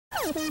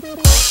Hey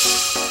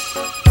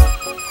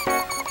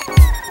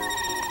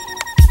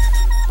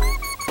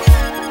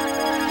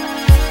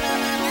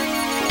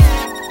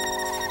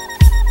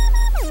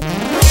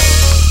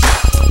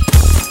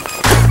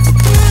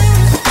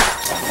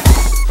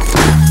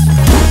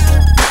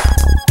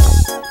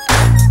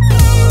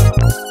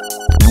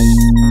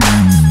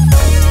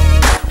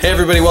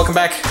everybody, welcome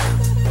back.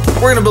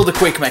 We're gonna build a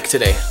Quake Mech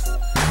today.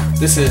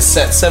 This is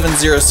set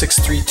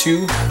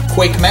 70632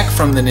 Quake Mech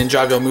from the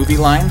Ninjago Movie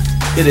line.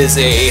 It is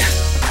a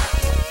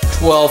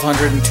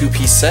 1202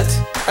 piece set.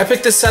 I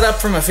picked this set up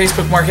from a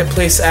Facebook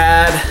Marketplace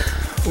ad,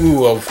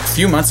 a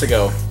few months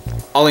ago.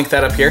 I'll link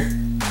that up here.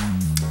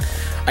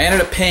 I ended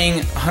up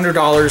paying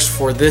 $100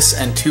 for this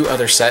and two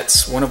other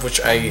sets, one of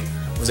which I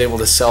was able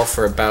to sell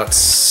for about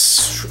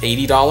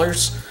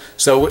 $80.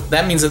 So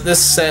that means that this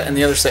set and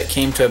the other set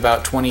came to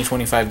about $20,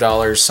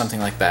 $25, something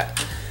like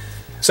that.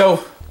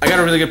 So I got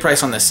a really good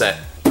price on this set.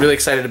 Really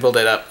excited to build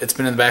it up. It's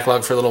been in the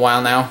backlog for a little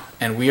while now,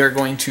 and we are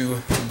going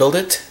to build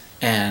it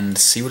and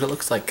see what it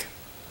looks like.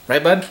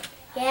 Right, bud?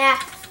 Yeah.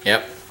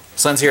 Yep.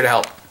 Son's here to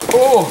help.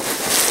 Oh!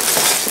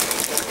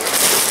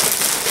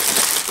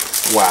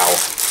 Wow.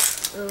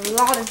 A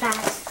lot of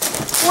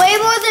bags. Way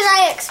more than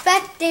I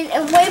expected,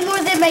 and way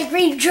more than my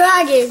green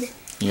dragon.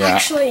 Yeah.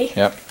 Actually.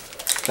 Yep.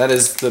 That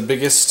is the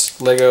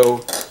biggest Lego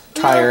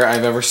tire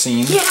I've ever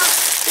seen. Yeah.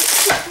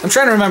 I'm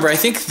trying to remember. I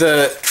think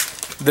the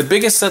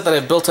biggest set that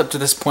I've built up to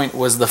this point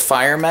was the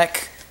Fire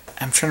Mech.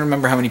 I'm trying to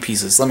remember how many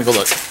pieces. Let me go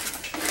look.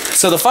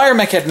 So the Fire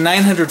Mech had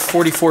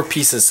 944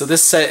 pieces, so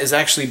this set is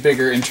actually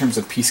bigger in terms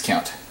of piece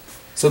count.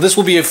 So this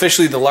will be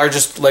officially the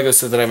largest Lego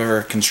set that I've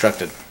ever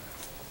constructed.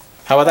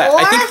 How about that?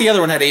 What? I think the other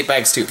one had 8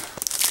 bags too.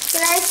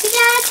 Can I see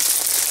that?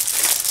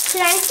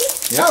 Can I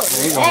see? Yep, Oh,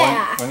 there you go.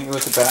 yeah. Why don't you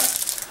look at that?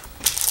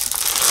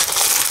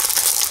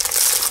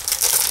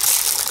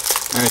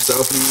 Alright, so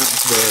opening up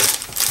the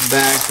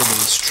bag for the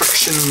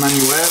instruction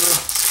manual.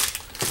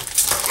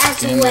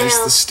 And there's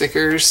the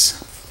stickers.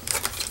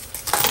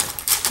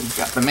 We've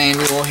got the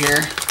manual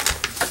here.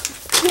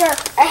 Here,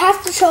 I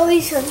have to show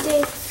you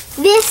something.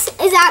 This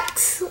is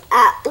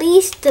at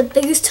least the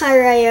biggest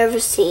tire I ever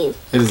seen.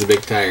 It is a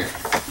big tire.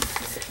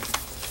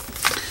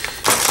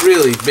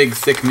 Really big,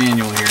 thick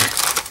manual here.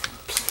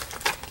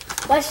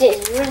 Watch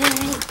this.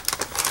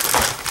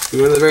 We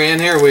go to the very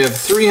end here. We have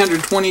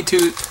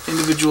 322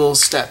 individual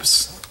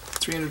steps.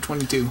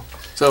 322.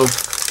 So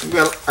we've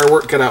got our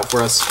work cut out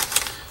for us.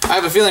 I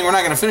have a feeling we're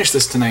not going to finish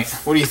this tonight.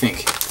 What do you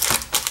think?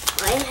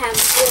 I have a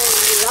feeling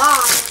we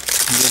are.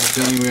 You have a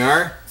feeling we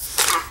are?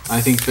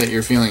 I think that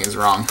your feeling is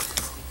wrong.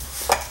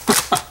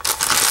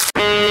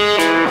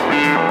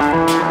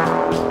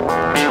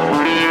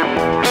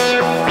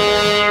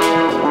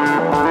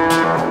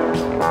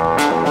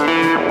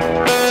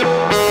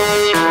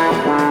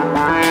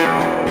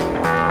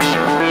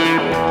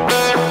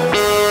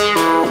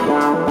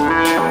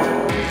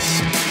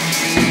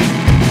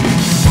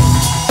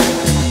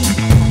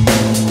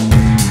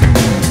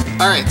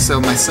 Alright, so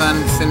my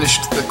son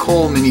finished the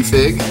coal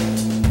minifig.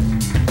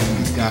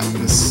 He's got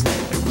this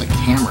like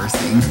hammer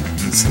thing.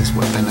 It's his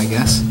weapon, I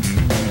guess.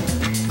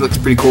 He looks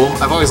pretty cool.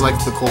 I've always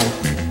liked the coal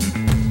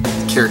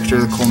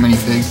character, the coal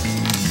minifig.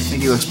 I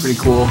think he looks pretty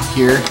cool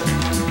here.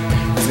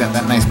 He's got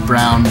that nice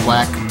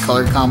brown-black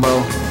color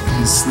combo.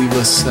 His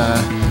sleeveless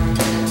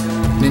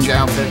ninja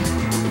outfit.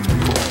 Looks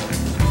pretty cool.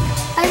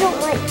 I don't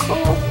like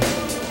coal.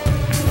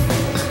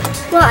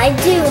 Well, I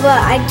do, but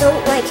I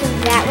don't like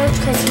him that much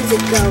because he's a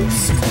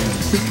ghost.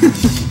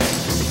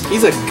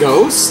 He's a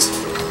ghost?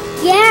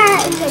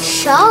 Yeah, in the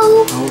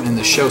show. Oh, in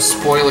the show.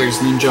 Spoilers,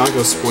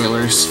 Ninjago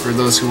spoilers for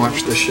those who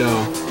watch the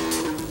show.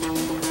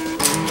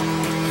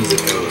 He's a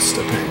ghost,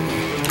 apparently.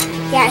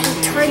 Yeah,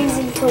 he turns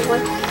into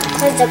one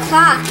because the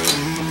clock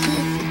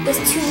is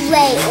too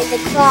late and the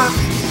clock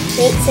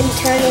makes him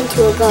turn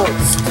into a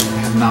ghost.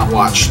 I have not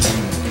watched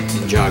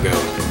Ninjago,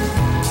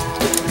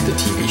 the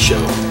TV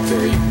show,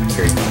 very,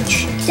 very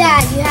much.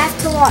 Dad, you have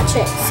to watch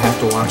it. I have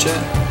to watch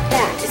it?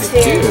 Yeah, it's I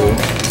very do. good.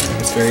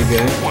 It's very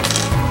good. Yeah.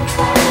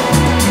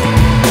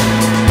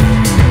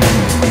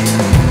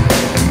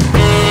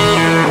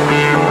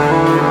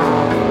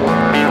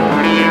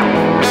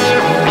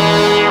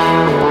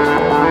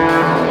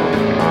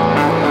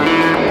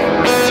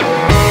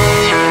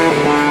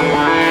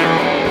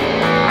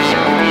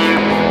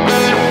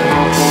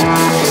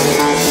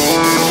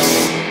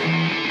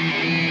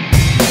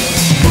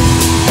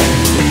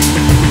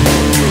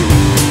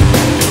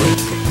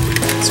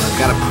 So I've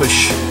got to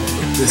push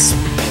this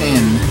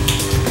pin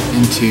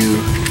into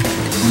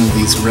one of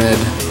these red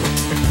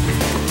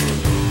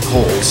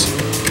holes.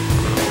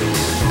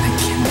 I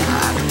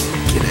cannot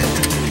get it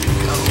to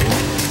go.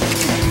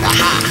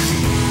 Aha!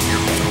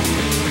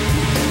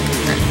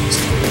 There,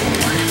 just a little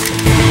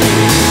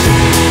more.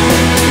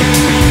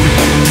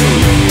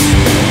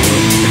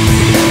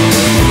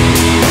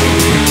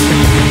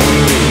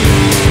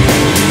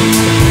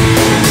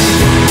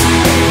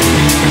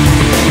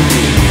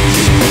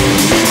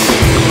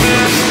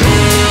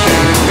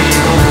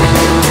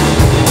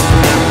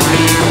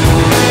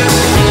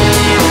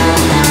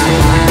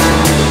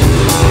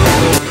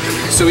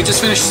 we just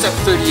finished step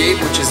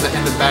 38, which is the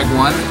end of bag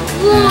 1.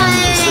 And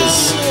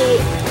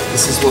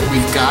this is what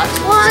we've got.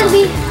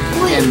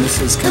 And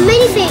this is kind the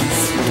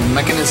minifigs. The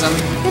mechanism.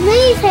 The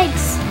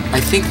minifigs.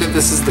 I think that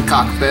this is the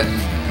cockpit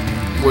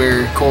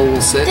where Cole will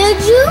sit. Did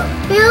you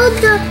build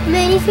the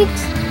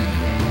minifigs?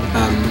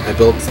 I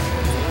built.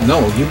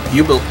 No,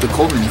 you built the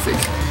Cole minifig.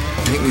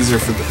 I think these are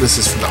for this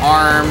is for the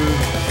arm.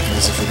 And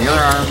this is for the other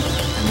arm,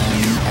 and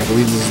then I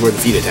believe this is where the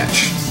feet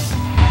attach.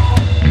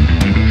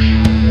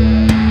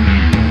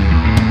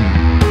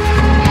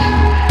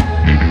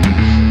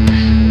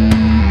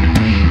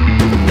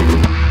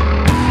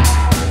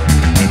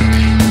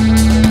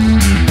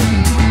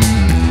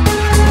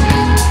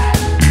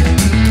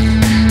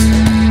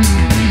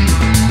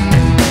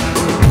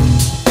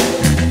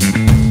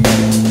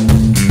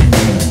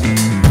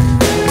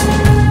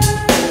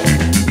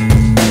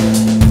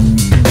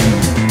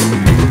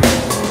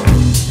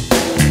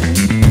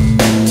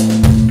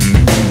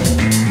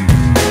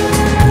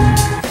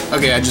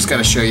 Okay, I just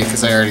gotta show you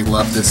because I already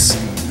love this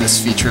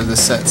feature of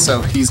this set.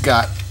 So he's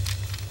got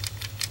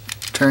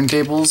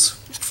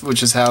turntables,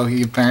 which is how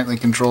he apparently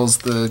controls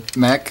the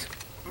mech,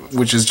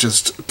 which is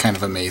just kind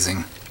of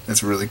amazing.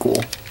 It's really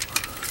cool.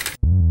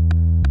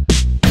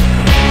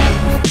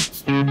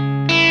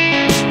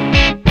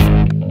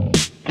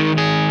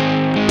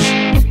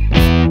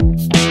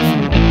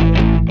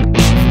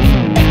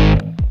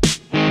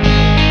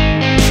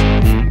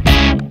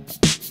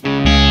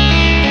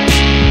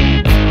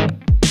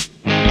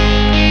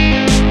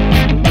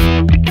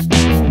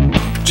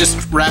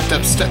 Just wrapped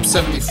up step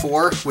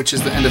 74, which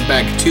is the end of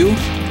bag 2,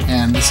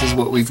 and this is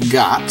what we've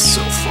got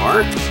so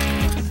far.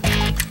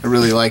 I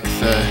really like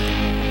the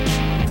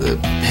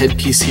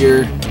headpiece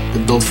here.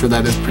 The build for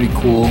that is pretty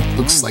cool.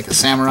 Looks like a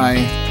samurai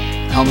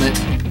helmet.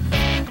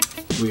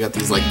 We got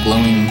these like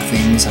glowing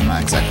things. I'm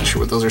not exactly sure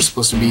what those are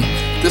supposed to be.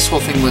 This whole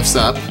thing lifts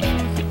up.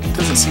 It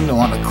doesn't seem to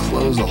want to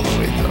close all the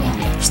way though.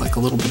 There's like a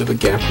little bit of a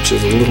gap, which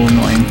is a little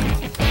annoying.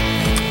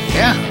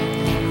 Yeah.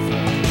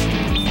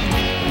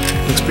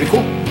 Looks pretty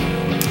cool.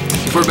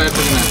 Before bed,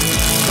 we're gonna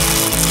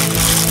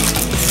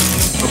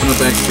open up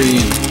bag 3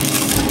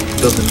 and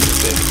build the next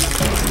bit.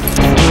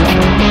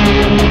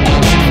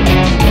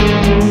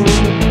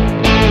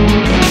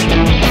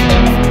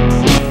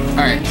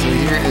 Alright, so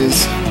here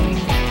is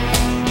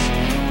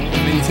the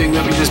minifig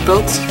that we just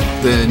built.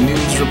 The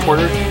news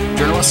reporter,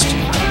 journalist.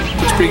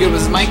 Looks pretty good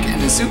with his mic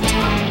and his suit.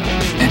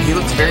 And he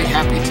looks very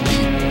happy to be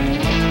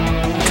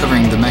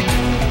covering the mech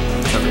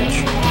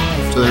coverage.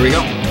 So there we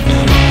go.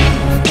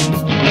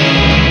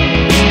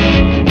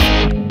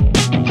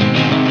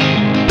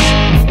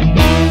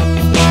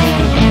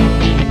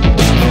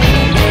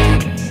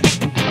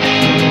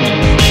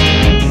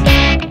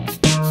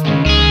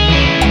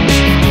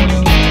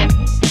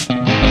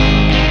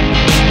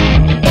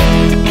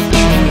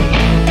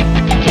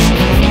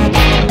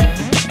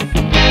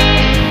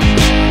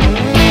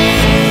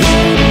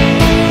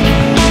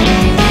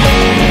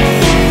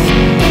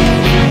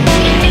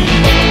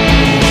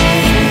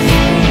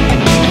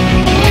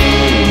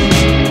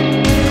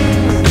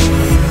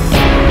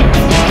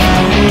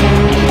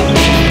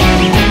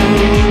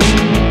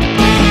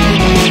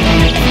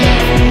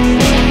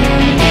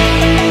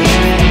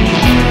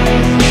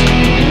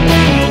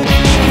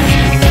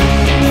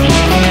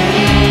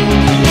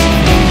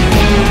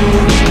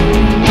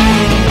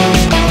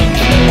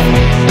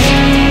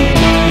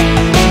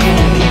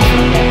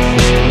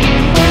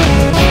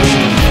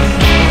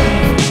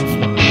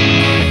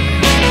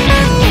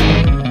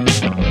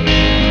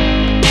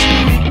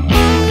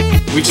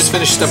 We just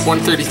finished step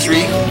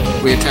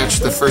 133. We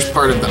attached the first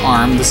part of the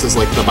arm. This is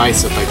like the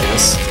bicep, I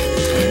guess.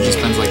 It just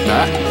bends like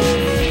that.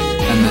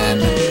 And then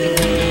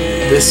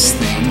this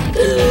thing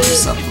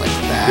goes up like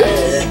that.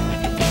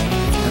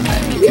 And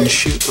then you can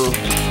shoot the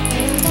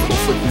little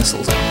foot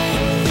missiles out.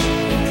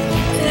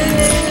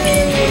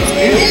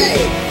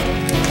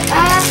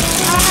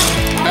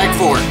 Bag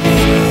 4.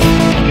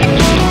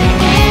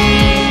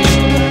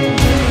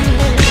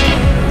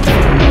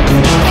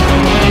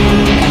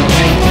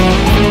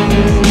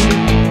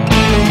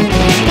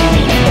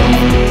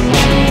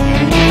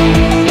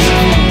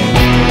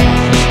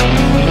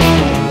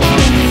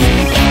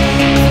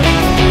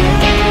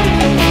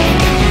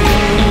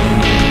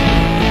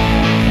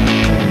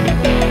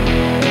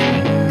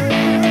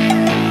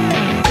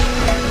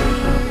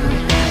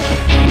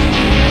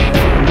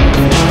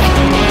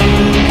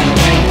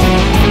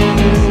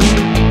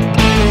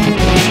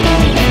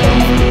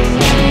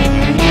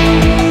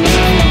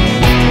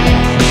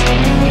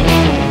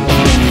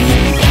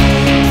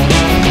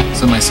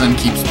 Son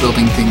keeps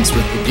building things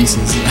with the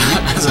pieces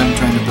as I'm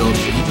trying to build.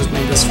 He just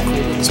made this cool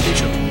little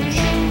spaceship. I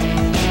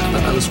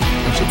thought that was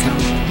actually kind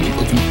of neat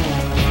looking.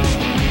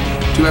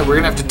 Too bad we're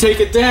gonna have to take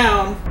it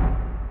down.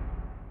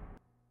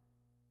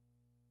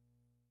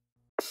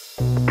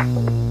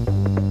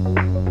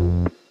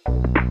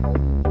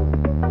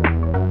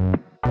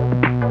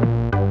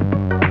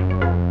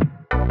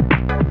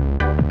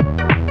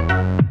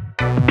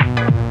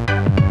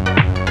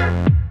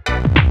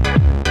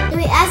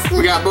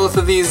 We got both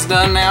of these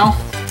done now.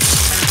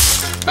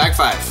 Bag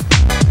 5.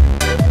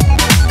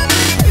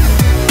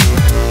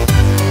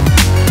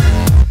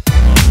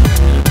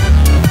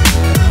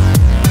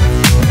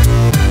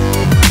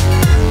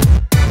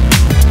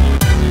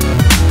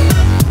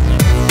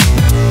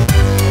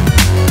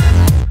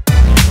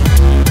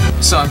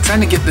 So I'm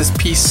trying to get this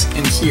piece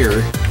in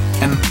here,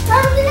 and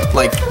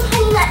like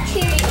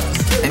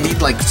I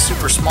need like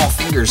super small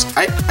fingers.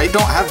 I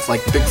don't have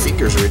like big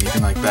fingers or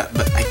anything like that,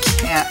 but I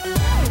can't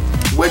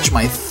wedge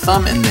my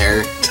thumb in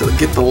there to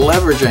get the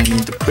leverage I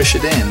need to push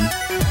it in.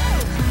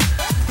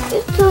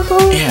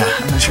 Yeah,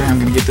 I'm not sure how I'm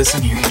gonna get this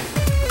in here.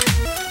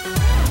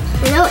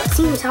 I know it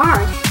seems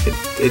hard.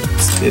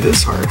 It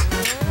is hard.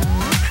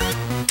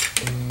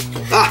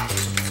 Ah!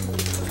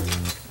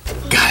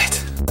 Got it.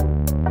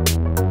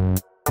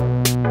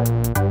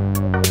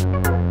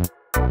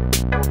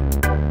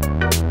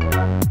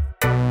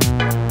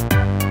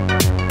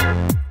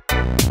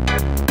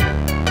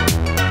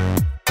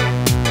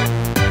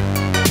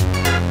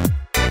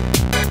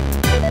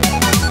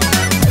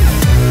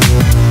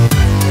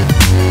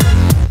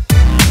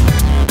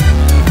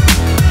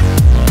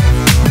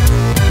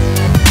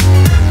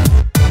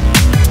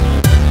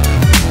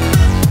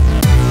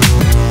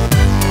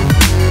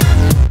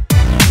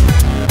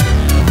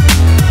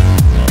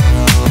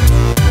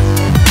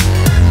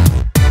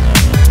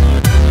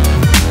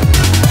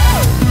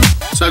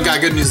 So I've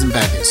got good news and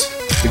bad news.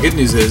 The good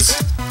news is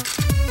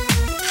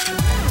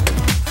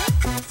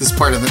this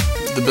part of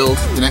the build,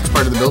 the next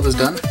part of the build is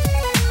done.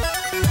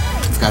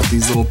 I've got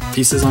these little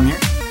pieces on here.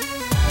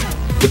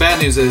 The bad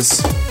news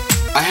is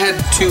I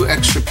had 2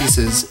 extra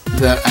pieces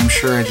that I'm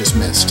sure I just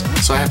missed.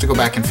 So I have to go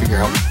back and figure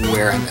out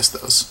where I missed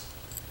those.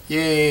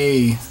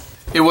 Yay!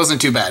 It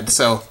wasn't too bad.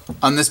 So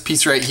on this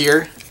piece right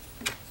here,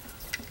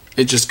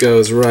 it just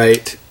goes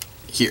right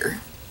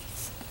here.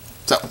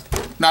 So,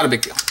 not a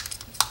big deal.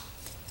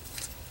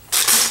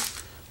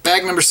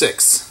 Bag number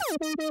 6.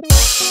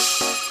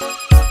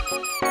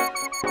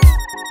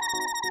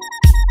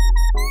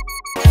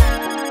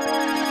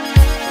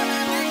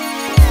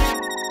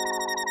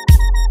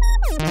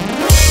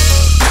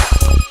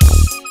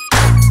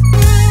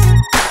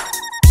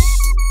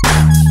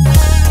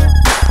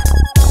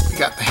 We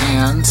got the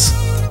hands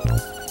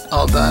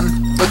all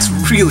done. Looks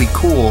really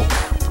cool.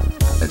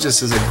 That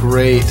just is a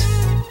great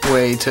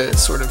way to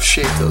sort of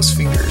shape those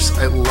fingers.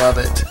 I love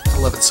it. I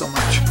love it so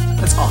much.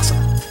 That's awesome.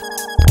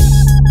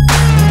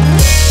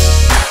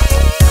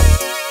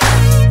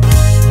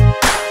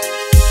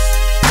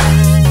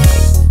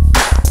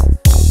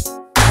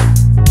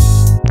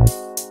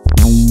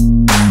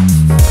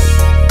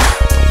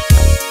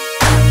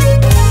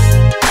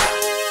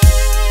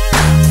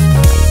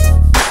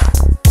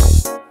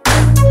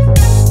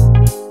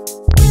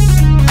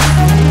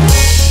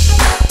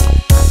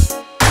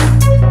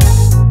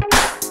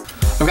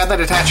 I've got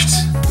that attached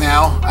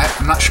now.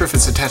 I'm not sure if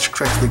it's attached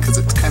correctly because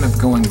it's kind of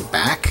going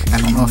back.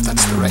 I don't know if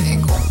that's the right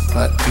angle,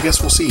 but I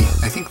guess we'll see.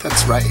 I think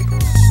that's right.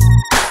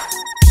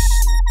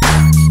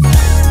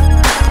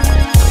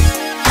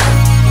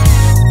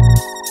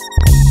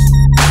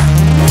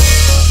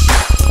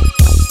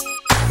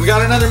 We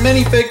got another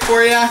minifig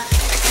for ya.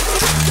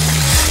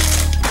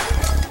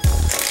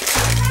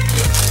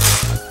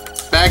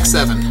 Bag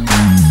 7.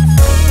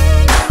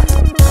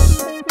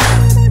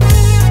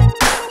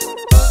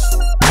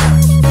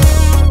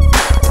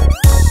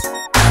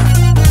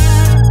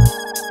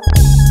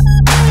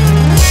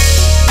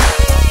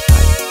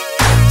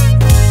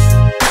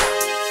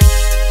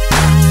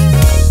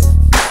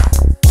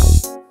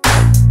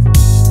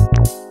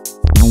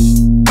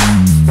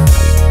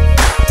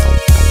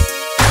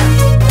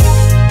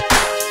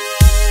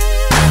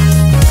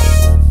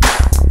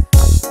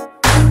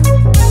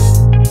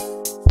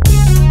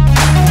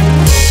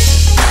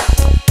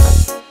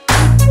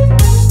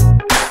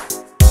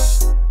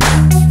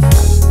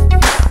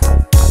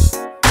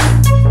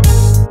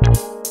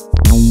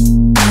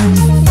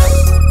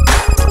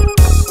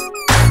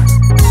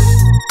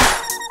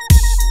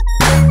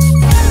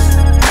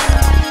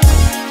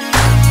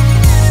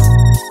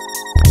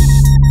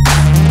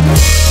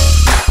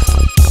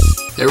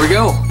 There we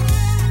go.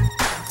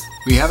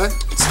 We have it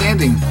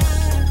standing.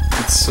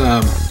 It's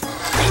a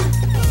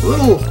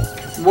little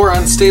more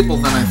unstable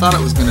than I thought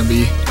it was going to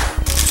be.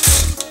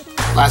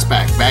 Last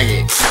bag, bag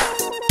 8.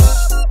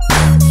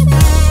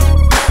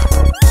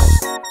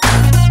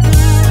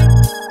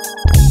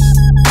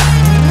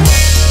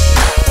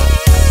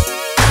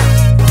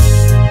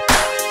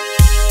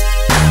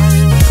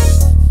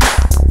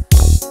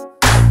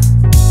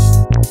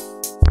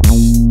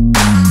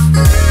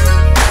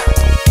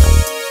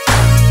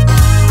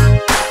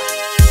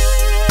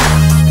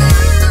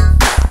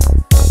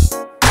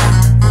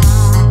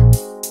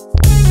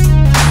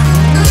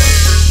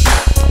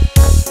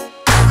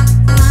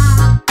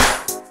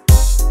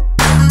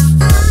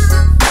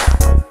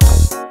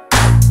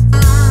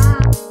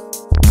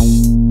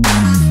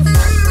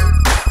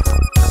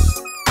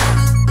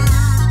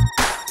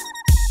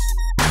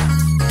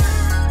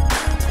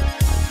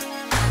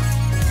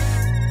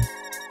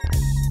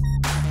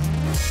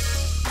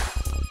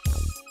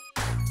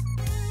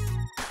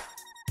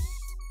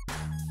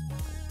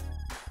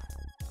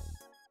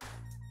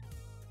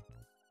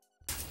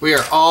 We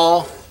are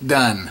all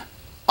done.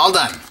 All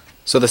done.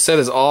 So the set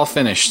is all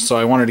finished, so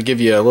I wanted to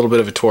give you a little bit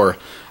of a tour.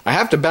 I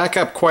have to back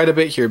up quite a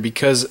bit here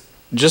because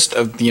just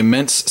of the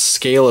immense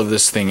scale of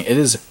this thing, it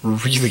is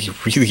really,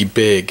 really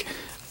big.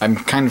 I'm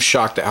kind of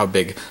shocked at how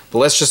big. But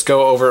let's just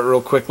go over it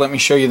real quick. Let me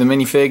show you the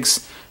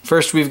minifigs.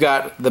 First, we've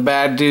got the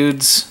bad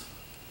dudes.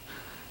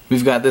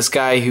 We've got this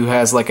guy who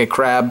has like a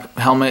crab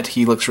helmet.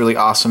 He looks really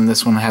awesome.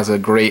 This one has a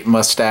great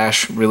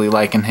mustache. Really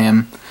liking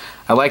him.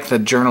 I like the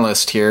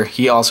journalist here.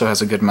 He also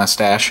has a good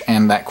mustache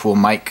and that cool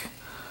mic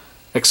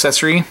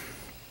accessory.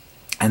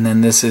 And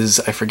then this is,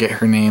 I forget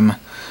her name.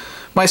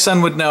 My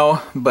son would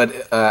know,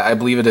 but I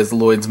believe it is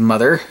Lloyd's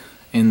mother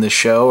in the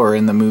show or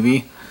in the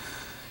movie.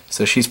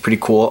 So she's pretty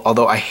cool.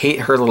 Although I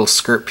hate her little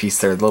skirt piece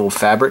there, the little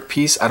fabric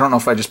piece. I don't know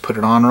if I just put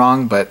it on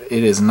wrong, but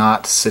it is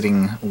not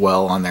sitting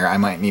well on there. I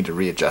might need to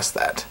readjust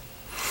that.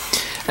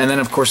 And then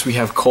of course we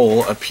have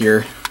Cole up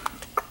here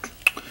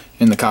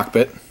in the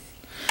cockpit.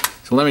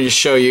 So let me just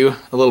show you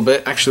a little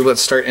bit. Actually,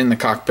 let's start in the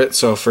cockpit.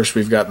 So first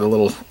we've got the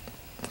little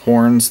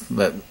horns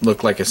that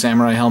look like a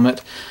samurai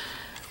helmet.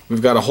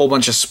 We've got a whole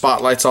bunch of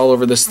spotlights all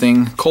over this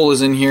thing. Cole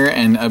is in here,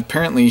 and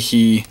apparently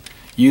he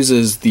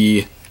uses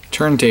the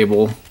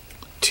turntable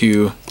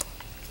to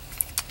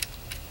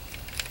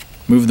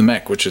move the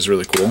mech, which is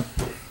really cool.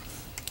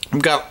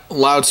 We've got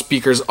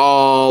loudspeakers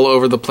all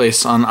over the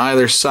place on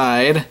either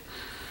side.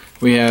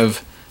 We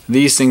have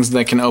these things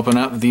that can open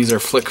up. These are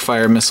flick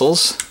fire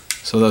missiles,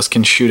 so those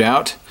can shoot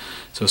out.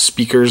 So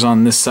speakers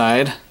on this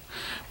side.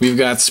 We've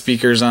got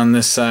speakers on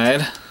this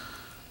side.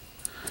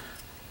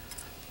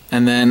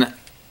 And then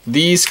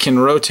these can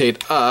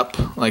rotate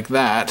up like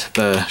that,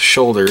 the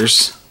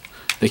shoulders.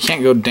 They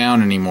can't go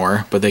down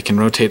anymore, but they can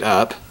rotate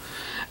up.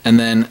 And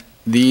then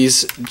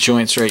these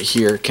joints right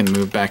here can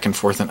move back and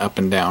forth and up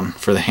and down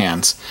for the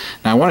hands.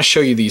 Now I want to show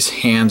you these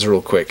hands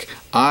real quick.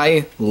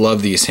 I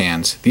love these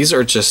hands. These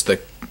are just the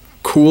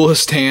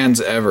coolest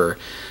hands ever.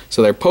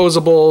 So they're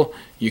posable,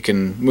 you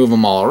can move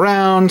them all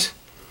around,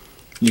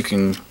 you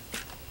can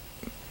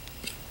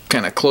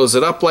kind of close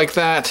it up like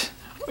that,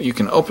 you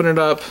can open it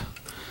up.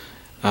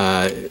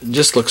 It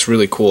just looks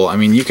really cool. I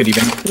mean, you could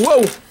even,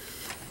 whoa!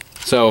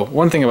 So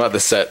one thing about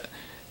this set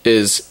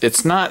is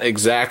it's not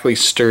exactly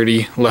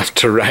sturdy left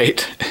to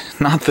right.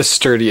 Not the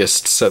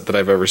sturdiest set that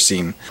I've ever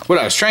seen. What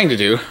I was trying to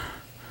do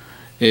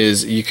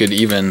is you could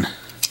even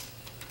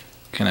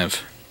kind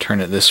of turn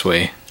it this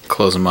way,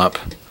 close them up,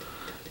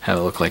 have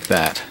it look like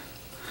that.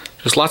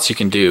 There's lots you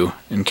can do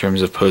in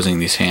terms of posing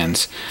these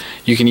hands.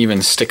 You can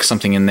even stick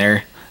something in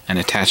there and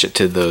attach it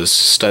to those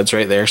studs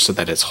right there so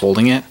that it's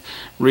holding it.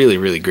 Really,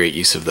 really great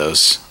use of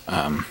those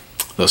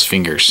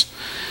fingers.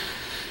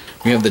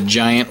 We have the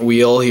giant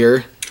wheel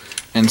here,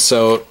 and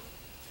so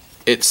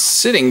it's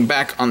sitting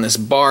back on this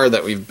bar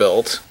that we've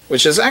built,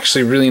 which is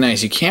actually really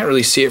nice. You can't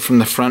really see it from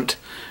the front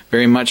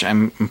very much.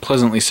 I'm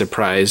pleasantly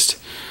surprised.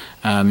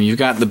 You've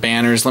got the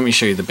banners. Let me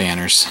show you the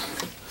banners.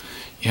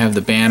 You have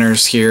the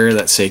banners here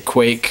that say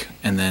Quake,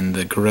 and then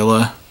the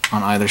gorilla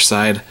on either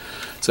side.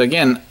 So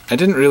again, I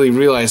didn't really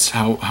realize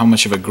how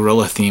much of a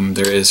gorilla theme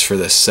there is for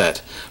this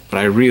set, but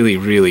I really,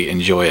 really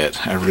enjoy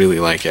it. I really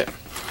like it.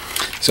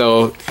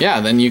 So yeah,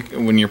 then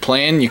when you're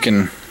playing, you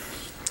can,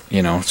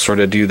 you know, sort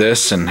of do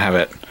this and have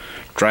it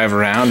drive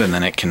around, and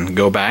then it can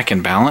go back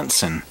and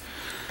balance and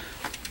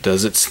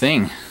does its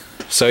thing.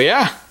 So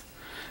yeah,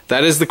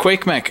 that is the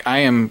Quake Mech. I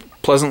am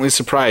pleasantly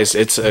surprised.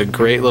 It's a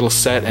great little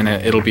set, and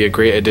it'll be a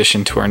great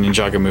addition to our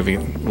Ninjago Movie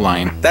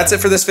line. That's it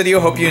for this video.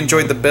 Hope you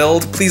enjoyed the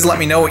build. Please let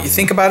me know what you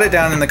think about it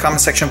down in the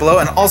comment section below,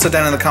 and also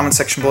down in the comment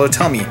section below,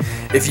 tell me,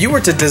 if you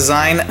were to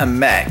design a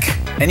mech,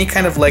 any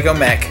kind of Lego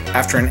mech,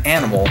 after an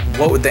animal,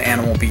 what would the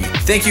animal be?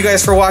 Thank you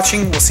guys for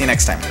watching. We'll see you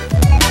next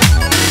time.